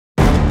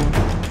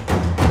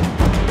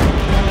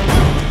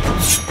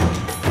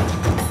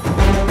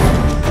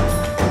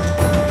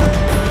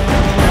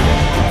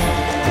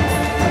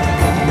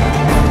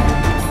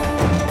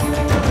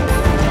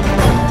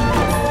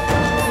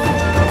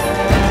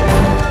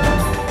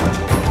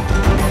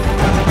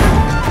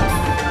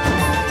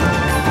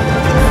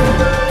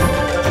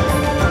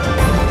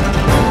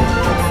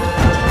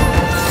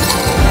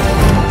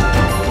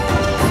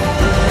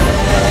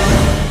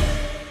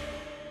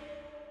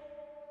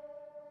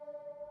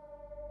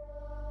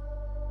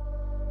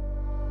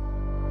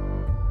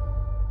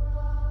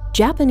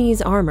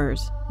Japanese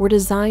armors were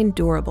designed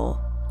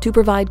durable to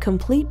provide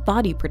complete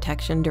body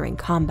protection during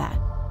combat.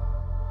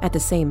 At the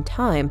same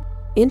time,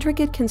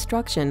 intricate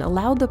construction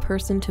allowed the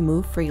person to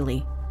move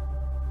freely.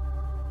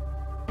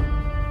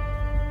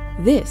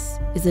 This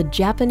is a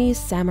Japanese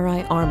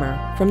samurai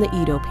armor from the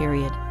Edo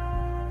period.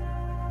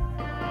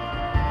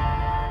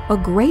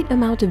 A great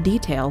amount of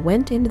detail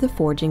went into the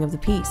forging of the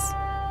piece.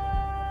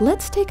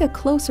 Let's take a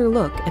closer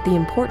look at the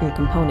important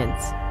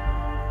components.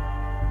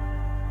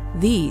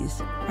 These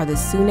are the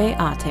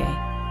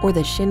sune-ate, or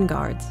the shin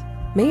guards,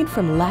 made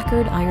from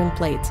lacquered iron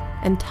plates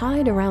and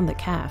tied around the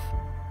calf.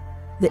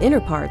 The inner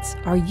parts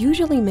are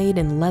usually made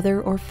in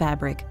leather or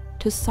fabric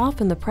to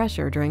soften the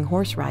pressure during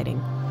horse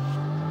riding.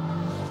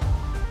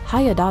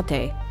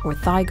 Hayadate, or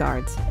thigh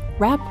guards,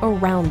 wrap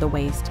around the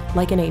waist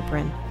like an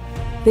apron.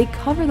 They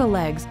cover the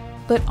legs,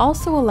 but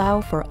also allow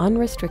for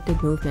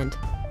unrestricted movement.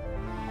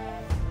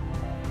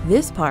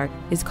 This part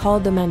is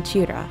called the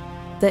manchira,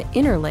 the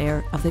inner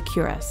layer of the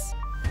cuirass.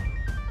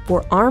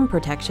 For arm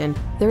protection,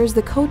 there is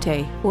the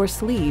kote, or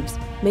sleeves,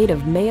 made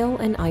of mail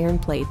and iron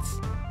plates.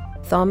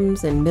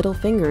 Thumbs and middle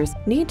fingers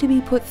need to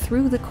be put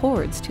through the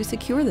cords to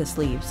secure the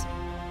sleeves.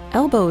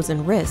 Elbows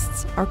and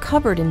wrists are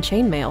covered in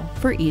chainmail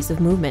for ease of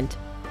movement.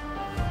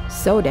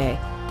 Sode,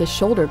 the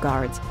shoulder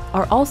guards,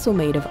 are also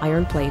made of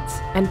iron plates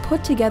and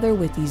put together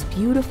with these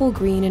beautiful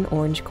green and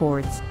orange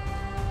cords.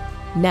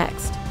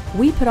 Next,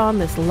 we put on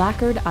this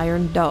lacquered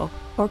iron do,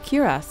 or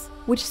cuirass,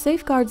 which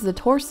safeguards the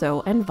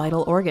torso and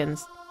vital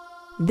organs.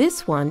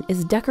 This one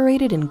is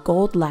decorated in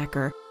gold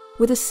lacquer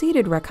with a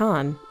seated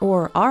rakan,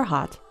 or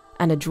arhat,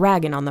 and a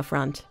dragon on the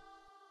front.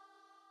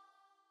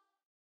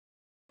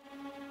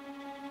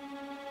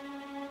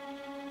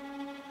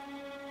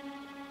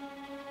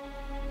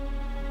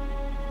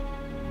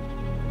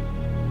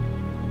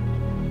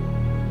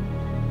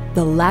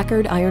 The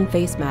lacquered iron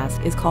face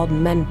mask is called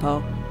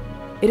menpo.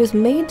 It is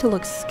made to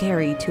look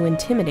scary to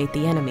intimidate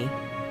the enemy.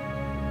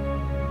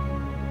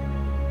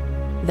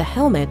 The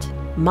helmet,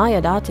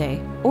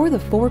 mayadate, or the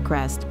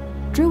forecrest,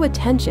 drew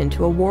attention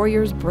to a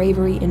warrior's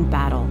bravery in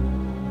battle.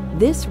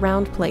 This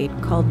round plate,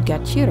 called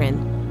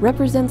gachiren,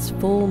 represents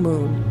full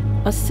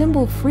moon, a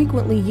symbol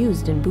frequently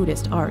used in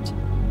Buddhist art.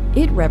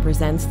 It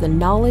represents the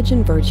knowledge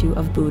and virtue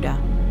of Buddha.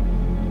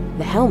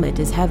 The helmet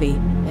is heavy,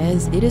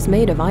 as it is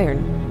made of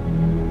iron.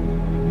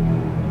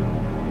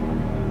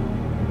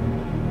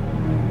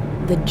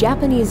 The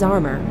Japanese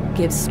armor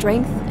gives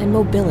strength and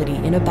mobility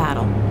in a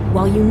battle,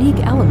 while unique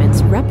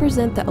elements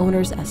represent the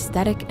owner's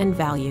aesthetic and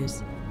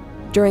values.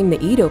 During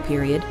the Edo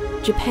period,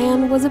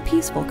 Japan was a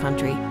peaceful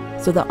country,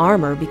 so the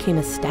armor became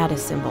a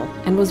status symbol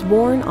and was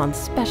worn on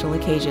special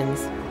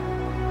occasions.